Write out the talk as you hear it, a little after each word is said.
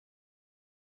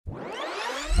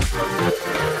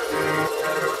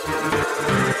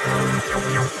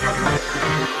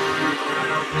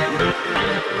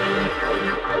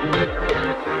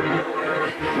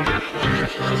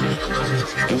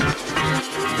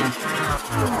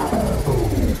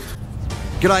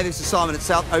G'day, this is Simon at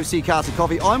South OC Cars and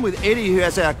Coffee. I'm with Eddie, who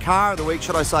has our car of the week,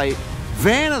 should I say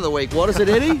van of the week. What is it,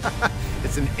 Eddie?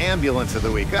 It's an ambulance of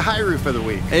the week, a high roof of the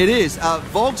week. It is.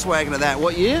 Volkswagen of that.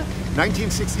 What year?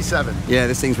 1967. Yeah,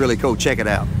 this thing's really cool. Check it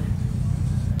out.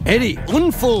 Eddie,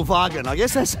 Unfallwagen. I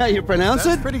guess that's how you pronounce it.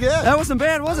 That's pretty good. That wasn't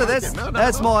bad, was it?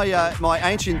 That's my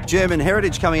ancient German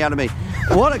heritage coming out of me.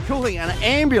 What a cool thing. An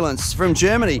ambulance from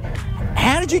Germany.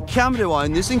 How did you come to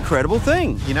own this incredible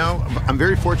thing? You know, I'm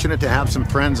very fortunate to have some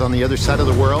friends on the other side of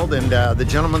the world, and the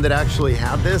gentleman that actually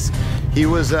had this, he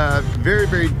was very,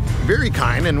 very, very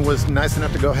kind and was nice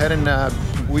enough to go ahead and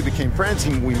we became friends,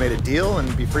 and we made a deal,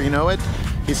 and before you know it,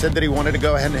 he said that he wanted to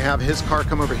go ahead and have his car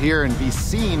come over here and be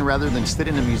seen rather than sit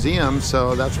in a museum,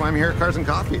 so that's why I'm here at Cars and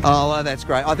Coffee. Oh, well, that's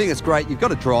great. I think it's great. You've got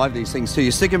to drive these things too.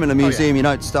 You stick them in a museum, You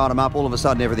don't start them up, all of a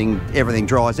sudden everything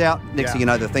dries out. Next thing you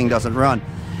know, the thing doesn't run.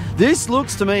 This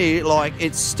looks to me like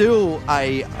it's still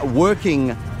a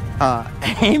working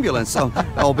ambulance,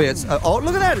 albeit. Oh,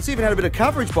 look at that! It's even had a bit of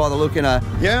coverage by the look in a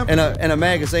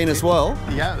magazine as well.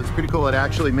 Yeah, it's pretty cool. It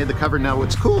actually made the cover. Now,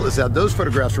 what's cool is that those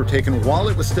photographs were taken while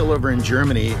it was still over in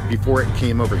Germany before it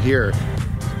came over here.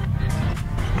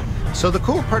 So the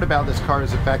cool part about this car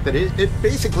is the fact that it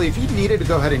basically, if you needed to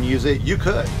go ahead and use it, you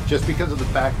could, just because of the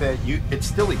fact that it's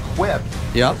still equipped.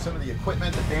 Yep. Some of the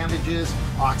equipment, the bandages,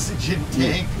 oxygen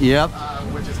tank. Yep.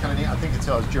 Which is kind of neat. I think it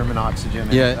still has German oxygen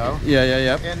in it, though.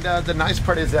 Yeah. And the nice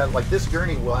part is that, like, this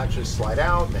gurney will actually slide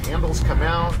out, the handles come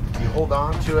out, you hold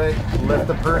on to it, lift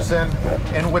the person.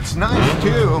 And what's nice,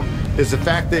 too, is the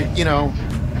fact that, you know,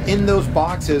 in those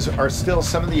boxes are still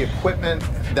some of the equipment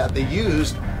that they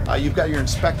used. You've got your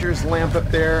inspector's lamp up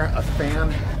there, a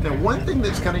fan. Now, one thing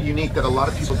that's kind of unique that a lot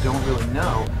of people don't really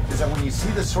know is that when you see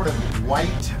this sort of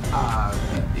white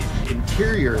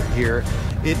interior here,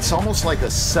 it's almost like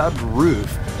a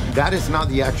sub-roof. That is not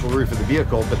the actual roof of the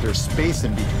vehicle, but there's space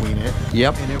in between it.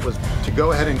 Yep. And it was to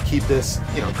go ahead and keep this,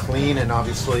 you know, clean and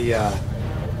obviously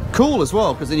cool as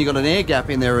well, because then you've got an air gap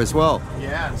in there as well.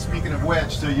 Yeah, and speaking of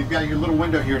which, so you've got your little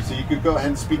window here, so you could go ahead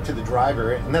and speak to the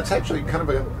driver, and that's actually kind of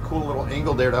a cool little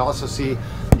angle there to also see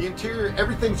the interior.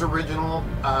 Everything's original,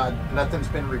 nothing's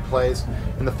been replaced,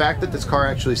 and the fact that this car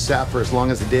actually sat for as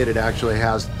long as it did, it actually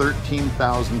has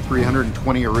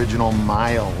 13,320 original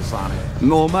miles on it.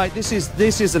 Well, mate, this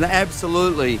is an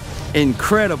absolutely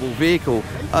incredible vehicle.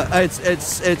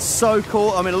 It's so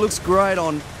cool. I mean, it looks great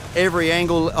on every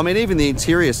angle. I mean, even the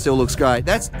interior still looks great.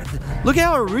 Look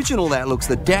how original that looks.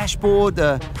 The dashboard,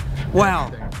 wow.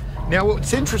 Now,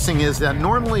 what's interesting is that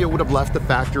normally it would have left the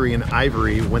factory in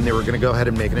Ivory when they were going to go ahead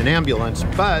and make it an ambulance,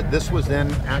 but this was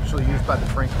then actually used by the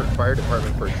Frankfurt Fire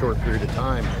Department for a short period of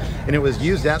time, and it was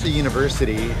used at the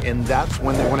university, and that's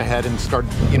when they went ahead and started,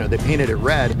 you know, they painted it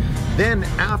red. Then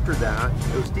after that,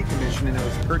 it was decommissioned and it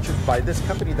was purchased by this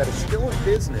company that is still in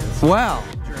business. Wow.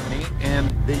 In Germany, and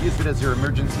they used it as their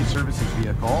emergency services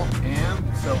vehicle,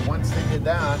 and so once they did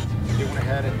that, they went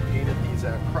ahead and painted these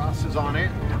crosses on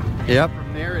it. Yep.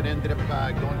 From there, it ended up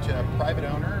going to a private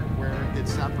owner where it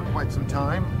sat for quite some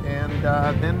time, and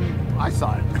then I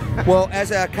saw it. Well,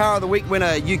 as our car of the week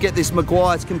winner, you get this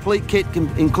Maguire's complete kit,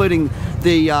 including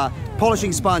the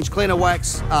polishing sponge, cleaner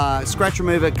wax, scratch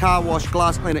remover, car wash,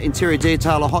 glass cleaner, interior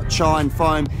detailer, hot shine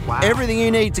foam. Wow. Everything you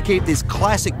need to keep this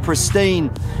classic, pristine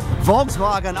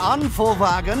Volkswagen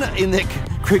Unfallwagen in the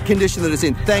condition that it's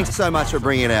in. Thanks so much for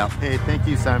bringing it out. Hey, thank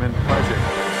you, Simon.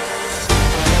 Pleasure.